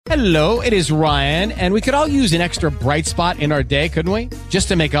Hello, it is Ryan, and we could all use an extra bright spot in our day, couldn't we? Just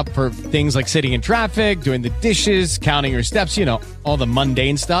to make up for things like sitting in traffic, doing the dishes, counting your steps, you know, all the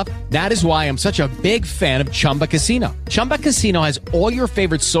mundane stuff. That is why I'm such a big fan of Chumba Casino. Chumba Casino has all your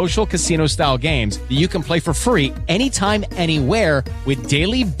favorite social casino-style games that you can play for free anytime, anywhere with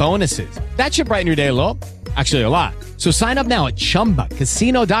daily bonuses. That should brighten your day a little. Actually, a lot. So sign up now at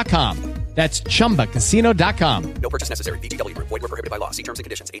ChumbaCasino.com. That's ChumbaCasino.com. No purchase necessary. VGW Group. Void where prohibited by law. See terms and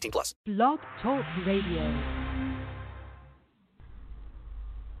conditions. 18 plus. Blog Talk Radio.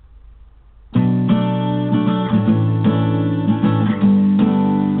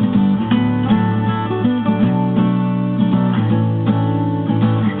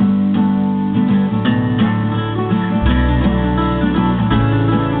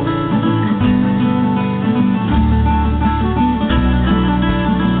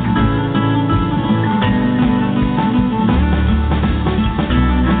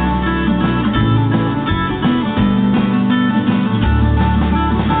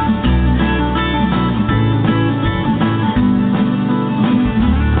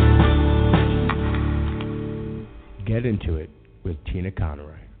 Get Into It with Tina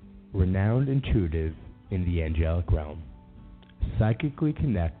Conroy, renowned intuitive in the angelic realm. Psychically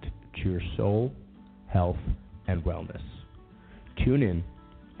connect to your soul, health, and wellness. Tune in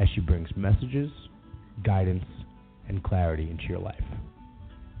as she brings messages, guidance, and clarity into your life.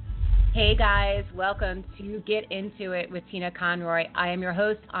 Hey guys, welcome to Get Into It with Tina Conroy. I am your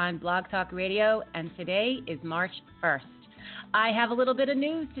host on Blog Talk Radio, and today is March 1st. I have a little bit of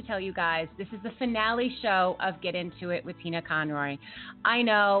news to tell you guys. This is the finale show of Get Into It with Tina Conroy. I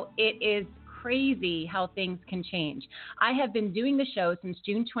know it is crazy how things can change. I have been doing the show since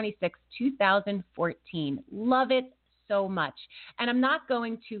June 26, 2014. Love it so much. And I'm not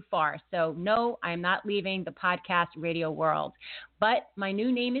going too far. So no, I'm not leaving the podcast radio world. But my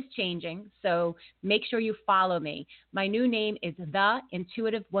new name is changing. So make sure you follow me. My new name is The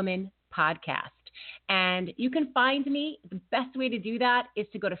Intuitive Woman Podcast. And you can find me. The best way to do that is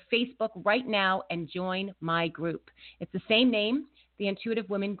to go to Facebook right now and join my group. It's the same name, the Intuitive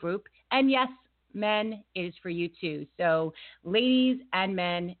Women Group. And yes, men, it is for you too. So ladies and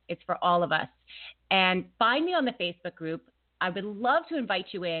men, it's for all of us. And find me on the Facebook group. I would love to invite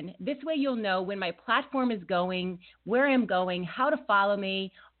you in. This way you'll know when my platform is going, where I'm going, how to follow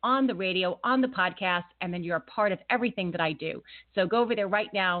me on the radio, on the podcast, and then you're a part of everything that I do. So go over there right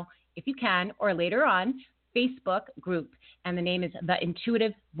now, if you can, or later on, Facebook group. And the name is The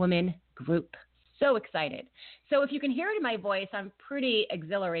Intuitive Women Group. So excited. So if you can hear it in my voice, I'm pretty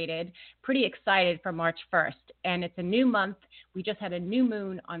exhilarated, pretty excited for March 1st. And it's a new month. We just had a new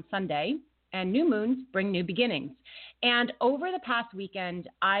moon on Sunday, and new moons bring new beginnings. And over the past weekend,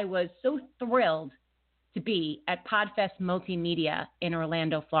 I was so thrilled to be at PodFest Multimedia in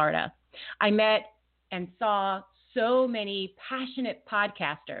Orlando, Florida. I met and saw so many passionate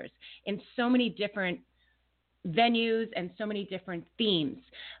podcasters in so many different venues and so many different themes.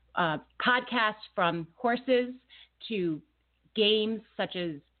 Podcasts from horses to games such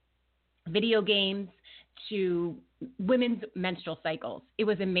as video games to women's menstrual cycles. It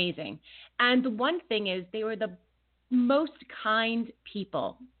was amazing. And the one thing is they were the most kind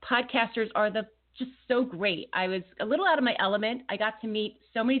people. Podcasters are just so great. I was a little out of my element. I got to meet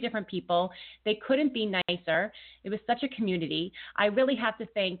so many different people. They couldn't be nicer. It was such a community. I really have to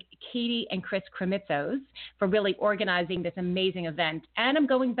thank Katie and Chris Kremitzos for really organizing this amazing event. And I'm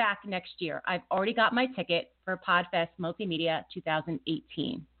going back next year. I've already got my ticket for PodFest Multimedia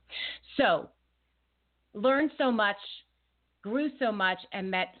 2018. So, learned so much, grew so much, and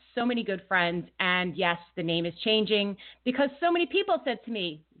met so many good friends. And yes, the name is changing because so many people said to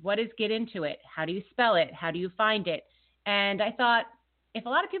me, what is Get Into It? How do you spell it? How do you find it? And I thought, if a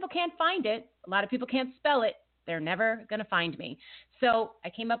lot of people can't find it, a lot of people can't spell it, they're never going to find me. So I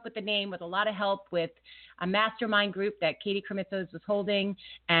came up with the name with a lot of help with a mastermind group that Katie Kremitzos was holding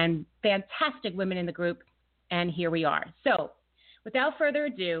and fantastic women in the group. And here we are. So without further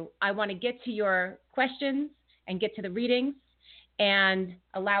ado, I want to get to your questions and get to the readings and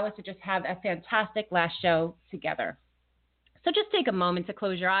allow us to just have a fantastic last show together. So just take a moment to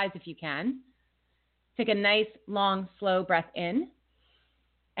close your eyes if you can. Take a nice, long, slow breath in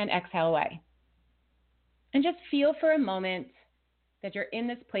and exhale away. And just feel for a moment that you're in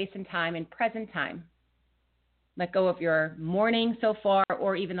this place and time, in present time. Let go of your morning so far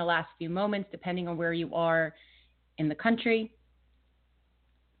or even the last few moments, depending on where you are in the country.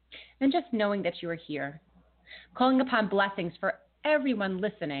 And just knowing that you are here. Calling upon blessings for everyone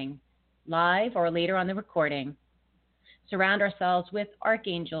listening, live or later on the recording. Surround ourselves with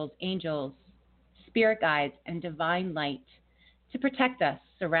archangels, angels, spirit guides, and divine light to protect us,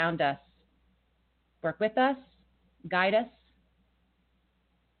 surround us, work with us, guide us.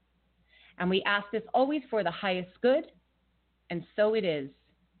 And we ask this always for the highest good, and so it is,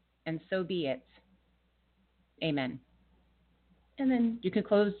 and so be it. Amen. And then you can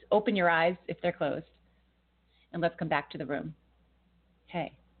open your eyes if they're closed. And let's come back to the room.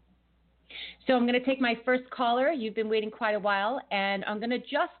 Okay. So I'm going to take my first caller. You've been waiting quite a while, and I'm going to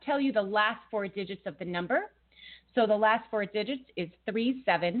just tell you the last 4 digits of the number. So the last 4 digits is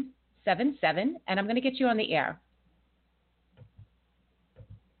 3777, and I'm going to get you on the air.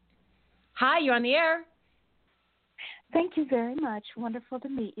 Hi, you're on the air. Thank you very much. Wonderful to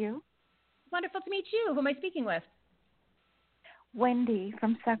meet you. Wonderful to meet you. Who am I speaking with? Wendy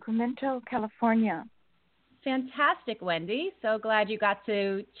from Sacramento, California. Fantastic, Wendy. So glad you got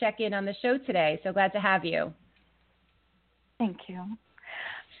to check in on the show today. So glad to have you. Thank you.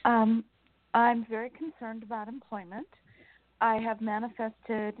 I'm very concerned about employment. I have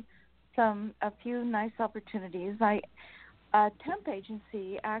manifested a few nice opportunities. A temp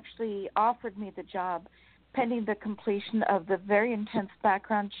agency actually offered me the job pending the completion of the very intense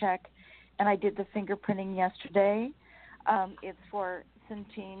background check, and I did the fingerprinting yesterday. It's for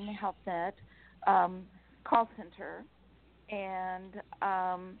Centene HealthNet call center, and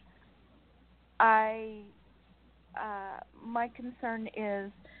my concern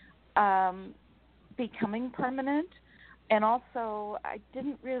is becoming permanent, and also I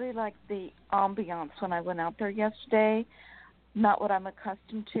didn't really like the ambiance when I went out there yesterday. Not what I'm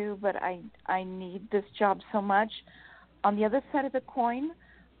accustomed to, but I need this job so much. On the other side of the coin,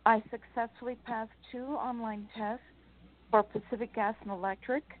 I successfully passed 2 online tests for Pacific Gas and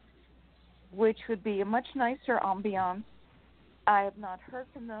Electric, which would be a much nicer ambiance. I have not heard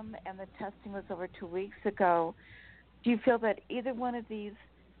from them, and the testing was over 2 weeks ago. Do you feel that either one of these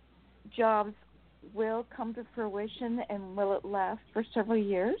jobs will come to fruition, and will it last for several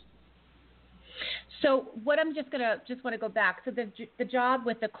years? So what I'm just want to go back. So the job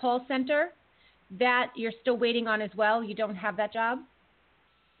with the call center, that you're still waiting on as well? You don't have that job?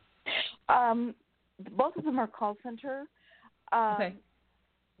 Both of them are call center. Okay.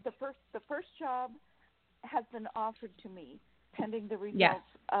 The first job has been offered to me pending the results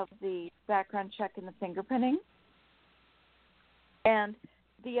of the background check and the fingerprinting. And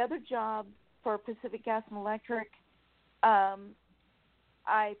the other job for Pacific Gas and Electric,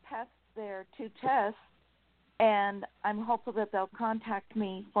 I passed their 2 tests, and I'm hopeful that they'll contact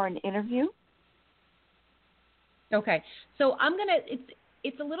me for an interview. Okay. So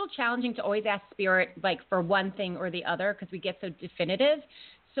it's a little challenging to always ask Spirit like for one thing or the other because we get so definitive.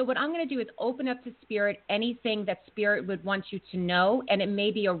 So what I'm going to do is open up to Spirit anything that Spirit would want you to know, and it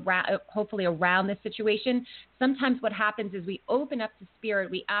may be hopefully around this situation. Sometimes what happens is we open up to Spirit,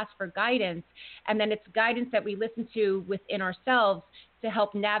 we ask for guidance, and then it's guidance that we listen to within ourselves to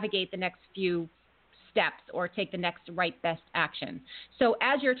help navigate the next few steps or take the next right best action. So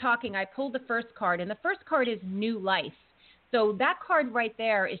as you're talking, I pulled the first card, and the first card is new life. So that card right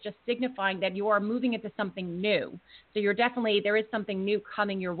there is just signifying that you are moving into something new. So there is something new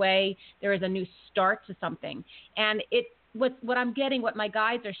coming your way. There is a new start to something. And what I'm getting, what my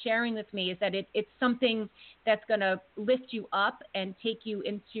guides are sharing with me is that it's something that's going to lift you up and take you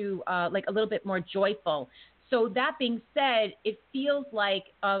into like a little bit more joyful. So that being said, it feels like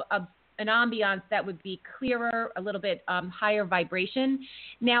an ambiance that would be clearer, a little bit higher vibration.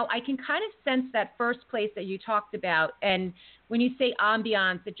 Now, I can kind of sense that first place that you talked about. And when you say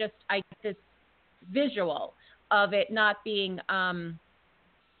ambiance, I get this visual of it not being,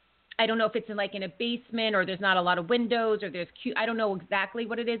 I don't know if it's in a basement or there's not a lot of windows or there's cute. I don't know exactly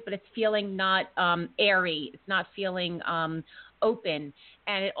what it is, but it's feeling not airy. It's not feeling open.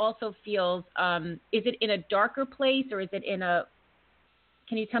 And it also feels, is it in a darker place or is it in a,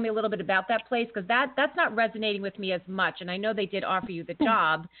 can you tell me a little bit about that place? Because that's not resonating with me as much. And I know they did offer you the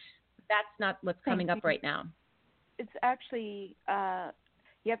job. But that's not what's coming up right now. It's actually,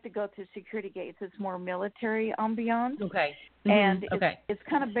 you have to go through security gates. It's more military ambiance. Okay. And it's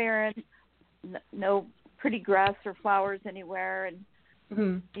kind of barren, no pretty grass or flowers anywhere.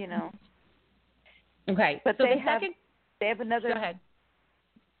 And, you know. Okay. But so they have another. Go ahead.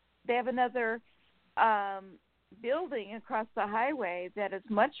 They have another building across the highway that is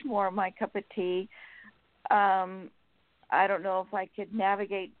much more my cup of tea. I don't know if I could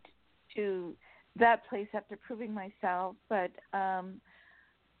navigate to that place after proving myself, but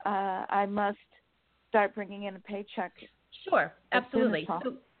I must start bringing in a paycheck. Sure, absolutely.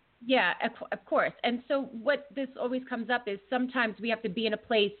 So, yeah, of course. And so what this always comes up is sometimes we have to be in a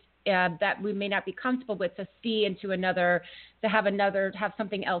place that we may not be comfortable with to see into another, to have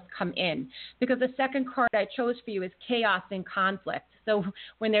something else come in. Because the second card I chose for you is chaos and conflict. So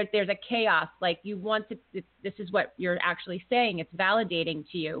when there's a chaos, like you want to, this is what you're actually saying. It's validating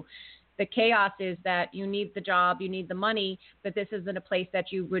to you. The chaos is that you need the job, you need the money, but this isn't a place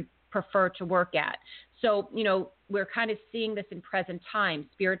that you would prefer to work at. So, we're kind of seeing this in present time.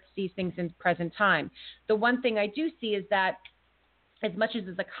 Spirit sees things in present time. The one thing I do see is that as much as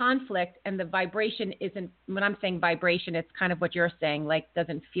there's a conflict and the vibration isn't, when I'm saying vibration, it's kind of what you're saying, like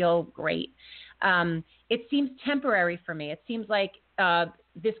doesn't feel great. It seems temporary for me. It seems like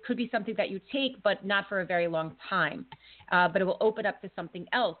this could be something that you take, but not for a very long time. But it will open up to something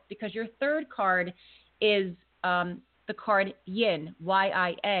else, because your third card is the card Yin,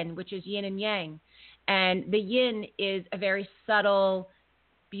 Y-I-N, which is yin and yang. And the yin is a very subtle,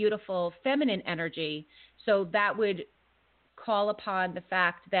 beautiful, feminine energy. So that would call upon the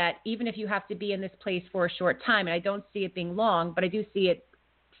fact that even if you have to be in this place for a short time, and I don't see it being long, but I do see it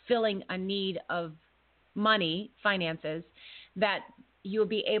filling a need of money, finances, that you'll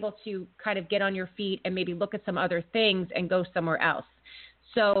be able to kind of get on your feet and maybe look at some other things and go somewhere else.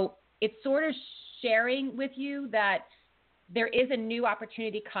 So it's sort of sharing with you that there is a new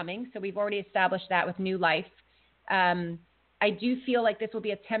opportunity coming. So we've already established that with new life. I do feel like this will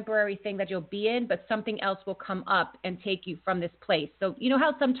be a temporary thing that you'll be in, but something else will come up and take you from this place. So you know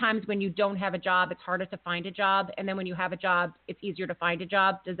how sometimes when you don't have a job, it's harder to find a job, and then when you have a job, it's easier to find a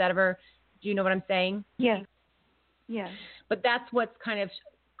job? Do you know what I'm saying? Yes. Yes. But that's what's kind of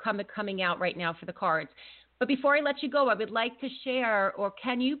coming out right now for the cards. But before I let you go, I would like to share, or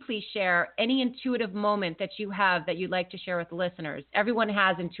can you please share, any intuitive moment that you have that you'd like to share with the listeners? Everyone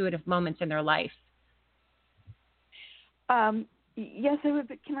has intuitive moments in their life. Yes, I would.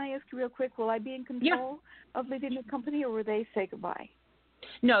 Can I ask you real quick, will I be in control of leaving the company, or will they say goodbye?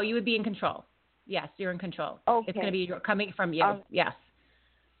 No, you would be in control. Yes, you're in control. Okay. It's going to be coming from you. Yes.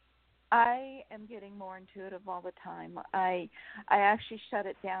 I am getting more intuitive all the time. I actually shut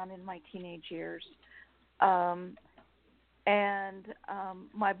it down in my teenage years. My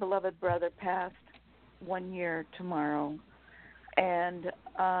beloved brother passed 1 year tomorrow. And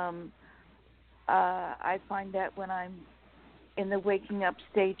I find that when I'm in the waking up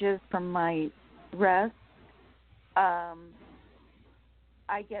stages from my rest, I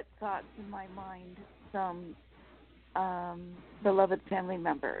get thoughts in my mind from beloved family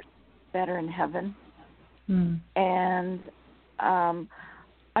members that are in heaven. And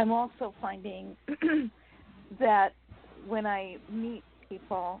I'm also finding that when I meet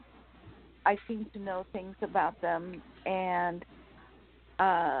people, I seem to know things about them, and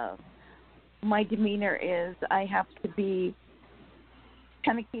my demeanor is I have to be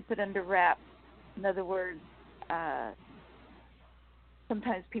kind of keep it under wraps. In other words,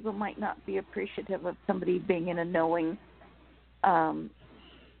 sometimes people might not be appreciative of somebody being in a knowing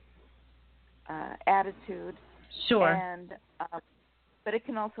attitude. Sure. And but it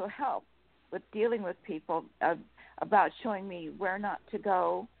can also help with dealing with people about showing me where not to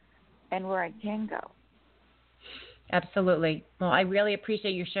go and where I can go. Absolutely. Well, I really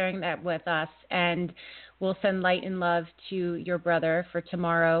appreciate you sharing that with us, and we'll send light and love to your brother for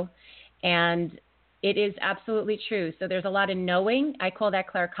tomorrow. And it is absolutely true. So there's a lot of knowing. I call that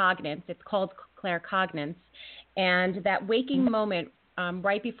claircognizance. It's called claircognizance. And that waking moment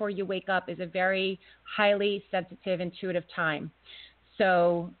right before you wake up is a very highly sensitive, intuitive time.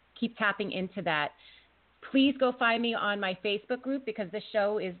 So keep tapping into that. Please go find me on my Facebook group, because this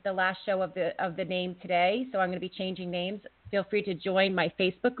show is the last show of the name today. So I'm going to be changing names. Feel free to join my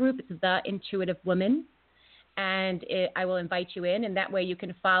Facebook group. It's The Intuitive Woman. And I will invite you in. And that way you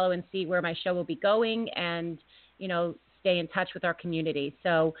can follow and see where my show will be going and, stay in touch with our community.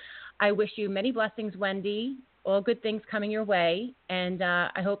 So I wish you many blessings, Wendy. All good things coming your way. And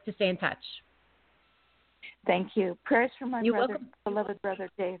I hope to stay in touch. Thank you. Prayers for my beloved brother,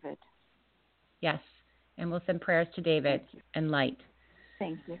 David. Yes. And we'll send prayers to David and light.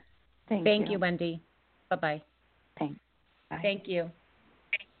 Thank you. Thank you, Wendy. Bye-bye. Thanks. Bye. Thank you.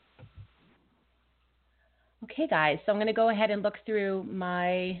 Okay, guys. So I'm going to go ahead and look through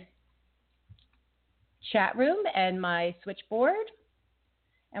my chat room and my switchboard.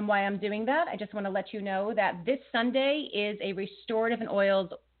 And why I'm doing that, I just want to let you know that this Sunday is a restorative and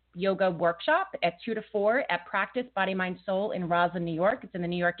oils yoga workshop at 2 to 4 at Practice Body, Mind, Soul in Roslyn, New York. It's in the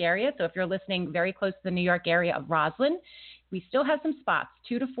New York area. So if you're listening very close to the New York area of Roslyn, we still have some spots,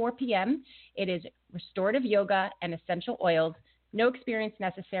 2 to 4 p.m. It is restorative yoga and essential oils. No experience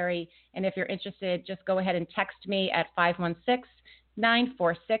necessary. And if you're interested, just go ahead and text me at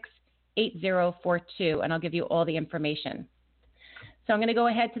 516-946-8042, and I'll give you all the information. So I'm going to go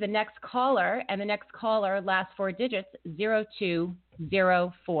ahead to the next caller, and the next caller, last 4 digits,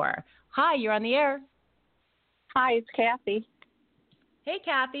 0204. Hi, you're on the air. Hi, it's Kathy. Hey,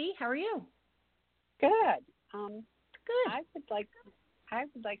 Kathy, how are you? Good. Good. I would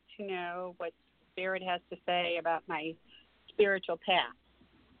like to know what Spirit has to say about my spiritual path.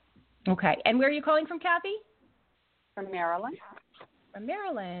 Okay. And where are you calling from, Kathy? From Maryland. From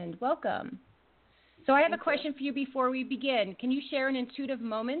Maryland. Welcome. So I have a question for you before we begin. Can you share an intuitive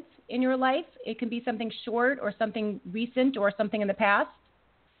moment in your life? It can be something short or something recent or something in the past.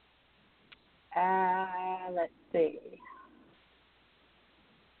 Let's see.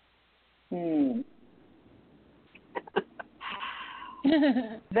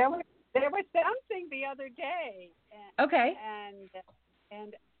 There was something the other day. Okay.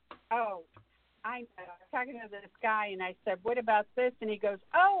 And I was talking to this guy, and I said, "What about this?" And he goes,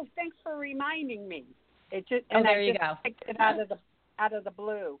 "Oh, thanks for reminding me." It just there you go. Picked it out of the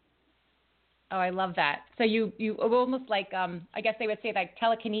blue. Oh, I love that. So you almost like I guess they would say like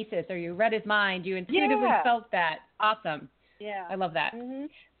telekinesis, or you read his mind, you intuitively felt that. Awesome. Yeah. I love that. Mm-hmm.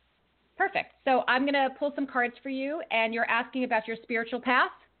 Perfect. So I'm going to pull some cards for you, and you're asking about your spiritual path?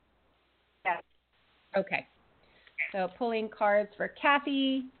 Yes. Okay. So pulling cards for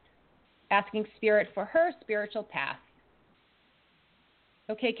Kathy, asking Spirit for her spiritual path.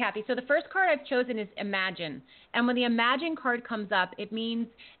 Okay, Kathy. So the first card I've chosen is Imagine. And when the Imagine card comes up, it means,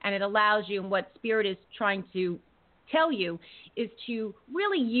 and it allows you, and what Spirit is trying to tell you, is to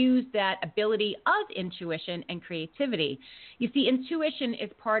really use that ability of intuition and creativity. You see, intuition is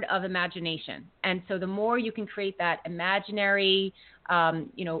part of imagination. And so the more you can create that imaginary,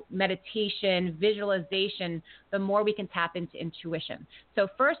 meditation, visualization, the more we can tap into intuition. So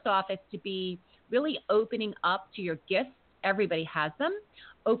first off, it's to be really opening up to your gifts. Everybody has them.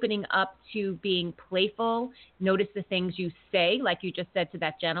 Opening up to being playful. Notice the things you say, like you just said to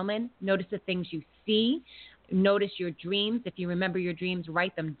that gentleman. Notice the things you see. Notice your dreams. If you remember your dreams,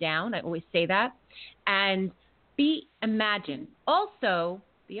 write them down. I always say that. And imagine. Also,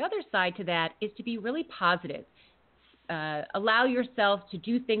 the other side to that is to be really positive. Allow yourself to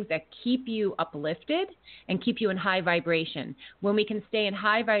do things that keep you uplifted and keep you in high vibration. When we can stay in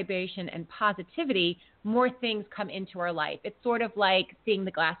high vibration and positivity, more things come into our life. It's sort of like seeing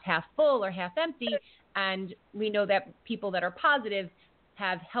the glass half full or half empty, and we know that people that are positive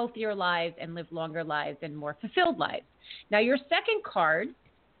have healthier lives and live longer lives and more fulfilled lives. Now, your second card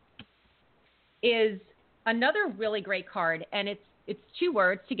is another really great card, and it's 2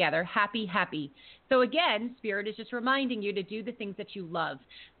 words together, happy, happy. So again, Spirit is just reminding you to do the things that you love.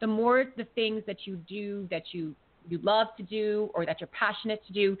 The more the things that you do that you love to do or that you're passionate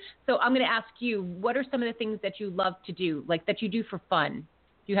to do. So I'm going to ask you, what are some of the things that you love to do, like that you do for fun?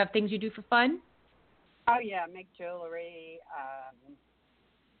 Do you have things you do for fun? Oh, yeah, make jewelry,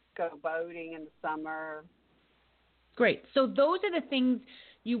 go boating in the summer. Great. So those are the things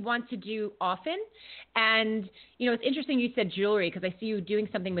you want to do often. And, it's interesting you said jewelry because I see you doing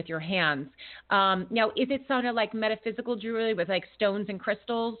something with your hands. Now, is it sort of like metaphysical jewelry with like stones and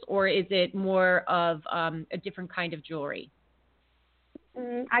crystals, or is it more of a different kind of jewelry?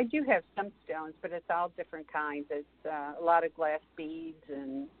 I do have some stones, but it's all different kinds. It's a lot of glass beads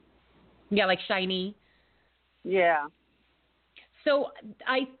and... Yeah, like shiny? Yeah. So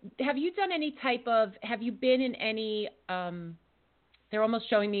have you done any type of, have you been in any, they're almost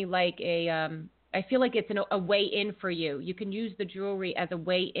showing me like I feel like it's a way in for you. You can use the jewelry as a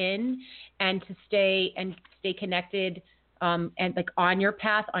way in and to stay connected and like on your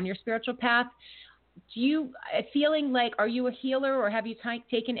path, on your spiritual path. Do you feeling like, are you a healer, or have you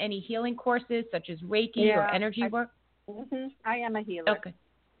taken any healing courses such as Reiki or energy work? I am a healer.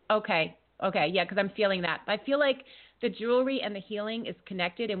 Okay. Yeah, because I'm feeling that. I feel like the jewelry and the healing is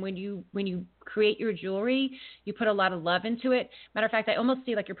connected, and when you create your jewelry, you put a lot of love into it. Matter of fact, I almost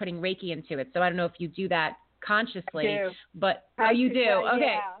see like you're putting Reiki into it. So I don't know if you do that consciously, I do. But you do.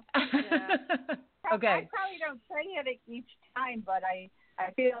 Okay. Yeah. Okay. I probably don't say it each time, but I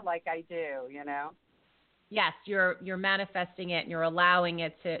feel like I do. Yes, you're manifesting it and you're allowing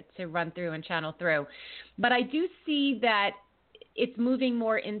it to run through and channel through. But I do see that it's moving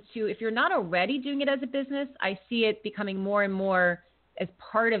more into, if you're not already doing it as a business, I see it becoming more and more as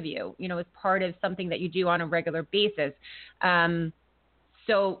part of you, as part of something that you do on a regular basis.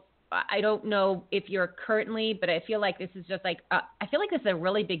 So I don't know if you're currently, but I feel like this is just like, I feel like this is a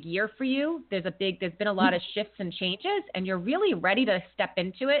really big year for you. There's been a lot of shifts and changes, and you're really ready to step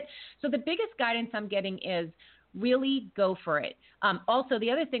into it. So the biggest guidance I'm getting is really go for it. Also, the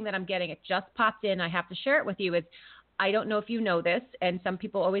other thing that I'm getting, it just popped in, I have to share it with you, is I don't know if you know this, and some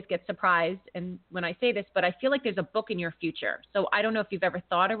people always get surprised and when I say this, but I feel like there's a book in your future. So I don't know if you've ever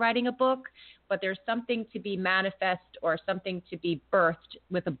thought of writing a book, but there's something to be manifest or something to be birthed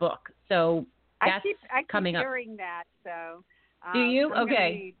with a book. So that's I keep coming up. hearing that. So Do you? I'm gonna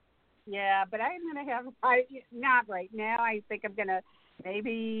Okay. yeah, but I'm going to have, not right now. I think I'm going to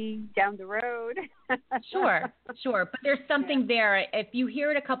maybe down the road. Sure. But there's something there. If you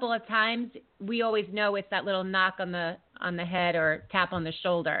hear it a couple of times, we always know it's that little knock on the head or tap on the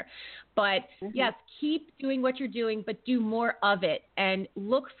shoulder. But yes, keep doing what you're doing, but do more of it and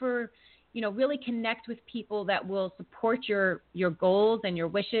look for, really connect with people that will support your goals and your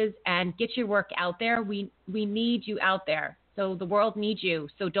wishes and get your work out there. We need you out there. So the world needs you.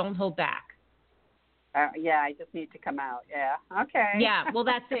 So don't hold back. Yeah, I just need to come out. Yeah. Okay. Yeah. Well,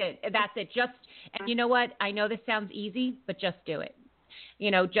 that's it. And you know what? I know this sounds easy, but just do it.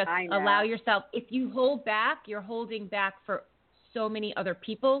 Just allow yourself. If you hold back, you're holding back for so many other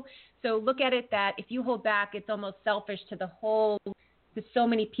people. So look at it that if you hold back, it's almost selfish to so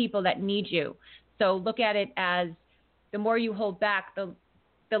many people that need you. So look at it as the more you hold back, the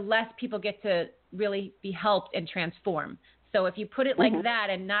less people get to really be helped and transform. So if you put it like that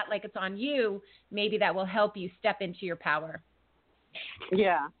and not like it's on you, maybe that will help you step into your power.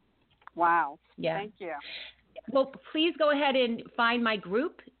 Yeah. Wow. Yeah. Thank you. Well, please go ahead and find my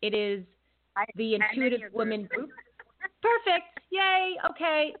group. It is the Intuitive Women Group. Perfect. Yay.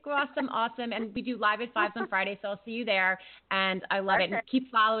 Okay. Awesome. And we do live at 5 on Friday, so I'll see you there. And I love it. And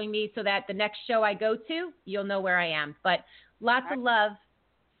keep following me so that the next show I go to, you'll know where I am. But lots of love.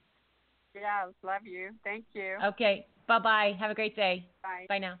 Yeah, love you. Thank you. Okay. Bye-bye. Have a great day. Bye.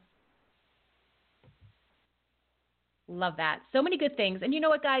 Bye now. Love that. So many good things. And you know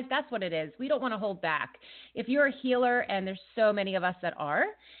what, guys? That's what it is. We don't want to hold back. If you're a healer, and there's so many of us that are,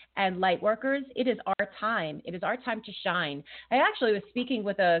 and light workers, it is our time. It is our time to shine. I actually was speaking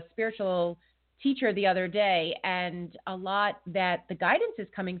with a spiritual teacher the other day, and a lot that the guidance is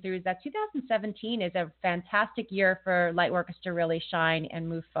coming through is that 2017 is a fantastic year for light workers to really shine and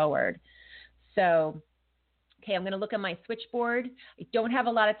move forward. So, okay, I'm going to look at my switchboard. I don't have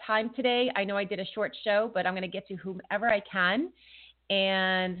a lot of time today. I know I did a short show, but I'm going to get to whomever I can.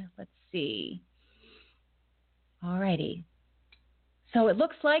 And let's see. All righty. So it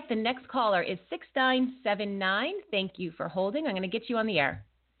looks like the next caller is 6979. Thank you for holding. I'm going to get you on the air.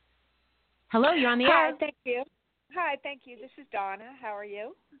 Hello, you're on the air. Hi, thank you. Hi, thank you. This is Donna. How are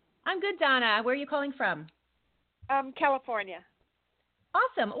you? I'm good, Donna. Where are you calling from? California.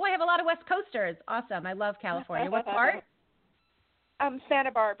 Awesome. Oh, I have a lot of West Coasters. Awesome. I love California. What part?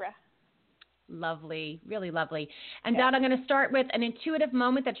 Santa Barbara. Lovely. Really lovely. And Donna, I'm going to start with an intuitive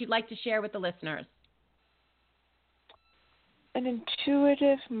moment that you'd like to share with the listeners. An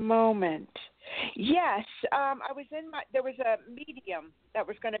intuitive moment. Yes. There was a medium that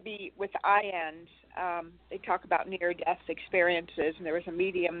was going to be with IAND. They talk about near-death experiences, and there was a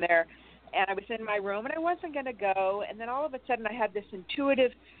medium there. And I was in my room, and I wasn't going to go. And then all of a sudden, I had this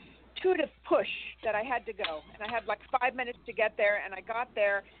intuitive push that I had to go. And I had like 5 minutes to get there, and I got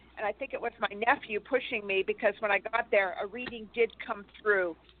there. And I think it was my nephew pushing me, because when I got there, a reading did come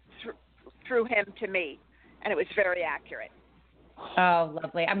through him to me, and it was very accurate. Oh,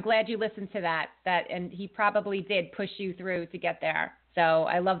 lovely. I'm glad you listened to that, and he probably did push you through to get there. So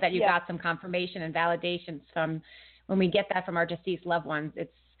I love that you got some confirmation and validations from when we get that from our deceased loved ones. It's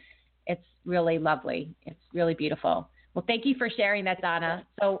really lovely. It's really beautiful. Well, thank you for sharing that, Donna.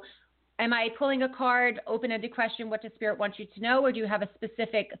 So am I pulling a card, open-ended question, what does Spirit want you to know, or do you have a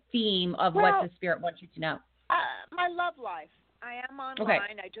specific theme of what the Spirit wants you to know? My love life. I am online. Okay.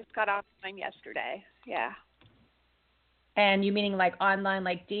 I just got online yesterday. Yeah. And you meaning like online,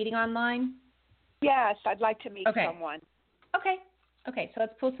 like dating online? Yes, I'd like to meet someone. Okay, so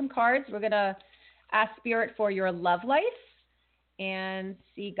let's pull some cards. We're going to ask Spirit for your love life and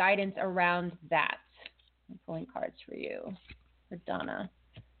see guidance around that. I'm pulling cards for you, for Donna.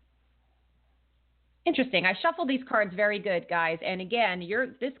 Interesting. I shuffled these cards very good, guys. And again,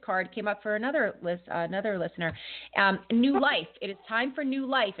 this card came up for another listener. New life. It is time for new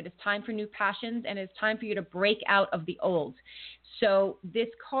life. It is time for new passions, and it's time for you to break out of the old. So this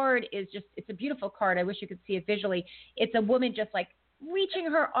card is it's a beautiful card. I wish you could see it visually. It's a woman just like reaching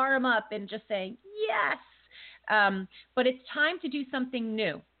her arm up and just saying, yes. But it's time to do something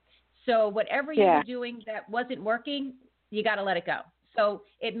new. So whatever you were doing that wasn't working, you got to let it go. So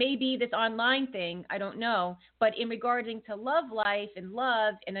it may be this online thing, I don't know, but in regarding to love life and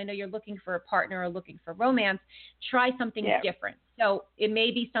love, and I know you're looking for a partner or looking for romance, try something different. So it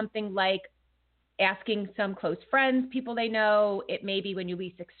may be something like asking some close friends, people they know. It may be when you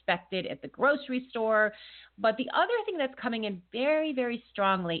least expect it at the grocery store. But the other thing that's coming in very, very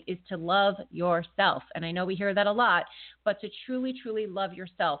strongly is to love yourself. And I know we hear that a lot, but to truly, truly love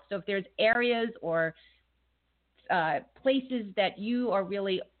yourself. So if there's areas or places that you are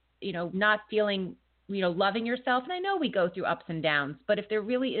really, not feeling, loving yourself, and I know we go through ups and downs, but if there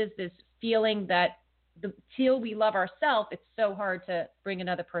really is this feeling that till we love ourselves, it's so hard to bring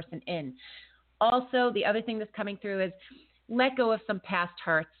another person in. Also, the other thing that's coming through is let go of some past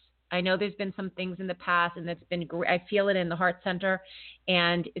hurts. I know there's been some things in the past, and it's been, I feel it in the heart center,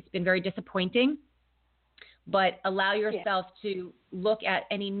 and it's been very disappointing. But allow yourself to look at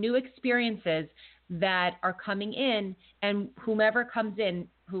any new experiences that are coming in, and whomever comes in,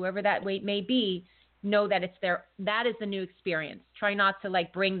 whoever that weight may be, know that it's there. That is the new experience. Try not to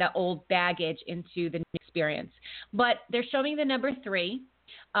bring the old baggage into the new experience. But they're showing the number 3.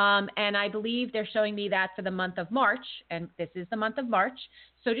 And I believe they're showing me that for the month of March, and this is the month of March.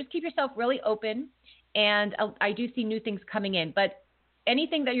 So just keep yourself really open, and I do see new things coming in. But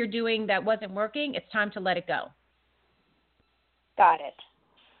anything that you're doing that wasn't working, it's time to let it go. Got it.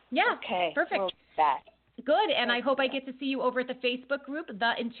 Yeah. Okay. Perfect. Well, that. Good. And I hope I get to see you over at the Facebook group,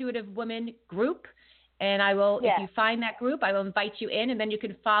 The Intuitive Women Group. And I will, if you find that group, I will invite you in, and then you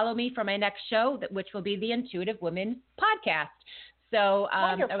can follow me for my next show, which will be the Intuitive Women Podcast. So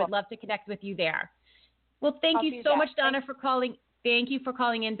I would love to connect with you there. Well, thank you so much, Donna, for calling. Thank you for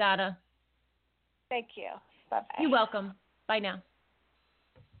calling in, Donna. Thank you. Bye-bye. You're welcome. Bye now.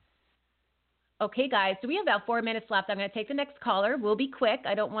 Okay, guys, so we have about 4 minutes left. I'm going to take the next caller. We'll be quick.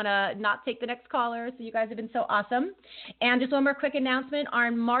 I don't want to not take the next caller, so you guys have been so awesome. And just one more quick announcement.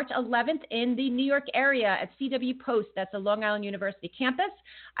 On March 11th in the New York area at CW Post, that's the Long Island University campus,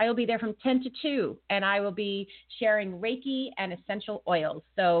 I will be there from 10 to 2, and I will be sharing Reiki and essential oils.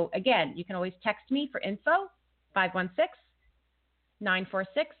 So, again, you can always text me for info,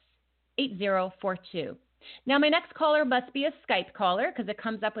 516-946-8042. Now, my next caller must be a Skype caller because it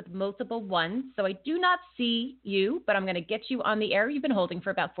comes up with multiple ones. So I do not see you, but I'm going to get you on the air. You've been holding for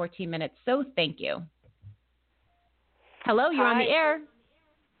about 14 minutes, so thank you. Hello, you're on the air.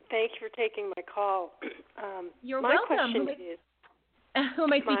 Thank you for taking my call. You're my welcome. Question Who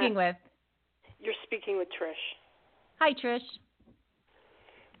am I speaking with? You're speaking with Trish. Hi, Trish.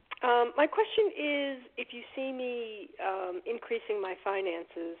 My question is if you see me increasing my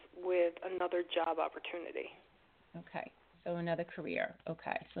finances with another job opportunity. Okay, so another career.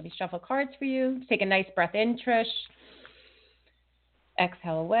 Okay, so let me shuffle cards for you. Take a nice breath in, Trish.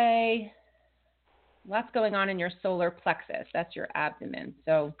 Exhale away. Lots going on in your solar plexus. That's your abdomen.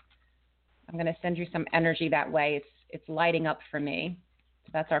 So I'm going to send you some energy that way. It's lighting up for me. So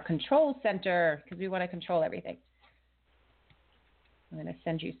that's our control center because we want to control everything. I'm going to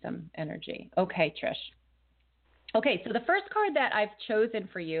send you some energy. Okay, Trish. Okay, so the first card that I've chosen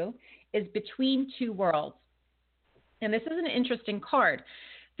for you is Between Two Worlds. And this is an interesting card.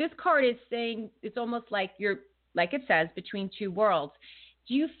 This card is saying it's almost like you're, like it says, between two worlds.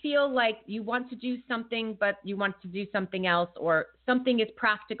 Do you feel like you want to do something, but you want to do something else, or something is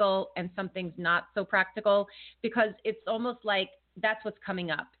practical and something's not so practical? Because it's almost like that's what's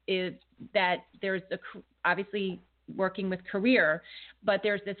coming up, is that there's obviously working with career, but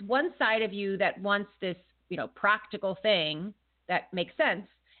there's this one side of you that wants this, practical thing that makes sense.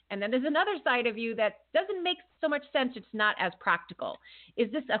 And then there's another side of you that doesn't make so much sense. It's not as practical.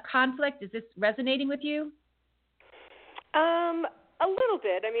 Is this a conflict? Is this resonating with you? A little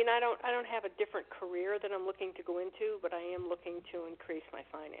bit. I mean, I don't have a different career that I'm looking to go into, but I am looking to increase my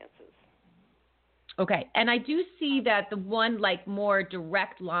finances. Okay. And I do see that the one more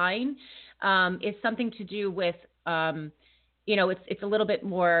direct line is something to do with, it's a little bit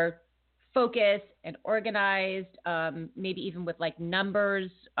more focused and organized, maybe even with numbers.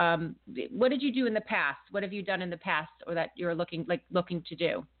 What did you do in the past? What have you done in the past, or that you're looking to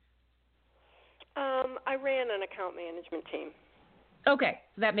do? I ran an account management team. Okay,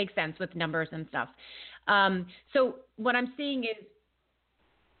 so that makes sense with numbers and stuff. So what I'm seeing is,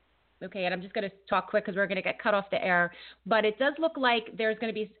 okay, and I'm just going to talk quick because we're going to get cut off the air, but it does look like there's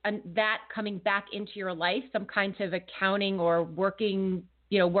going to be that coming back into your life, some kind of accounting or working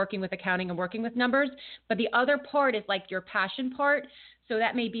with accounting and working with numbers. But the other part is your passion part. So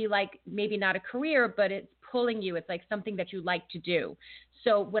that may be maybe not a career, but it's pulling you. It's something that you like to do.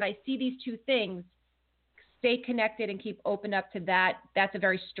 So when I see these two things, stay connected and keep open up to that. That's a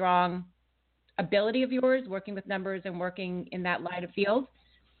very strong ability of yours, working with numbers and working in that line of field.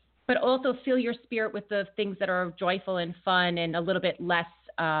 But also fill your spirit with the things that are joyful and fun and a little bit less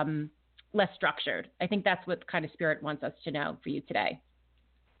structured. I think that's what kind of spirit wants us to know for you today.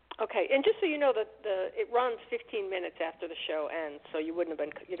 Okay, and just so you know, that it runs 15 minutes after the show ends, so you wouldn't have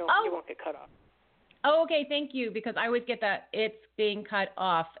been, you won't get cut off. Oh, okay, thank you, because I always get that it's being cut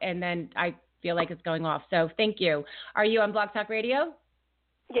off, and then I feel like it's going off. So thank you. Are you on Blog Talk Radio?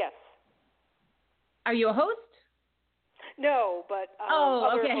 Yes. Are you a host? No, but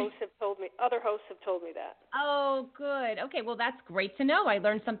other hosts have told me. Other hosts have told me that. Oh, good. Okay, well, that's great to know. I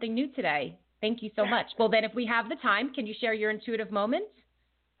learned something new today. Thank you so much. Well, then, if we have the time, can you share your intuitive moment?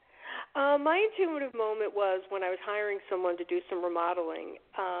 My intuitive moment was when I was hiring someone to do some remodeling.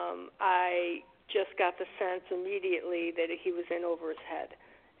 I just got the sense immediately that he was in over his head,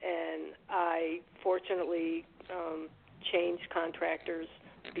 and I fortunately changed contractors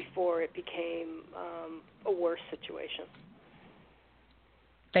before it became a worse situation.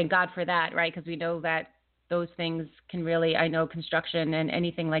 Thank God for that, right? Because we know that those things can really, I know construction and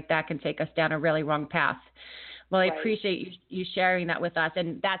anything like that can take us down a really wrong path. Well, I appreciate you sharing that with us.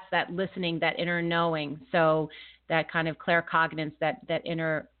 And that's that listening, that inner knowing. So that kind of claircognizance, that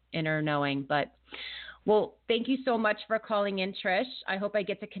inner knowing. But, well, thank you so much for calling in, Trish. I hope I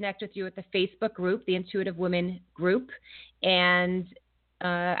get to connect with you at the Facebook group, the Intuitive Women group. And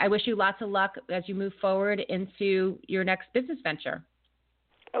I wish you lots of luck as you move forward into your next business venture.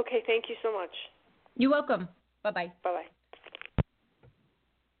 Okay, thank you so much. You're welcome. Bye-bye. Bye-bye.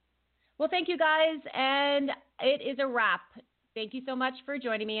 Well, thank you, guys, and it is a wrap. Thank you so much for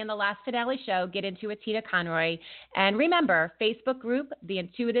joining me in the last finale show, Get Into It, Tina Conroy. And remember, Facebook group, the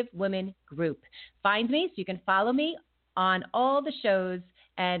Intuitive Women Group. Find me so you can follow me on all the shows,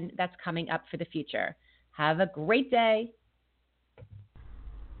 and that's coming up for the future. Have a great day.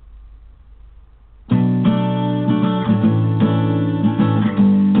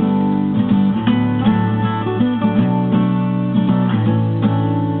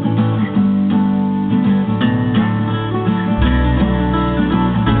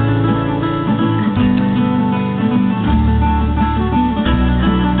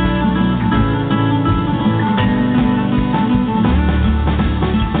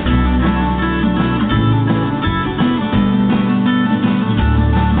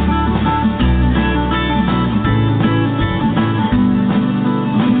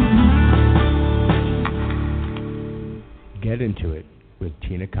 Get Into It with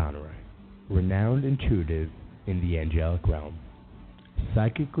Tina Conroy, renowned intuitive in the angelic realm.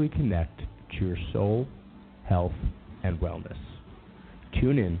 Psychically connect to your soul, health, and wellness.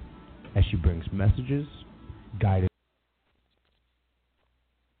 Tune in as she brings messages, guidance.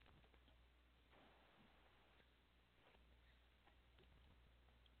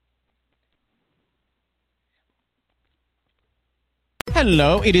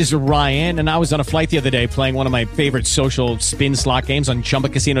 Hello, it is Ryan, and I was on a flight the other day playing one of my favorite social spin slot games on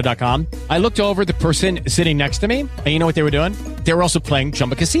ChumbaCasino.com. I looked over at the person sitting next to me, and you know what they were doing? They were also playing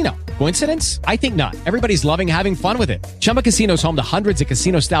Chumba Casino. Coincidence? I think not. Everybody's loving having fun with it. Chumba Casino is home to hundreds of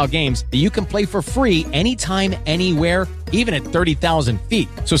casino-style games that you can play for free anytime, anywhere, even at 30,000 feet.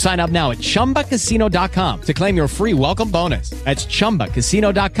 So sign up now at ChumbaCasino.com to claim your free welcome bonus. That's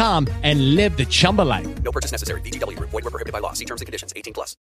ChumbaCasino.com and live the Chumba life. No purchase necessary. VGW. Void where prohibited by law. See terms and conditions. 18+.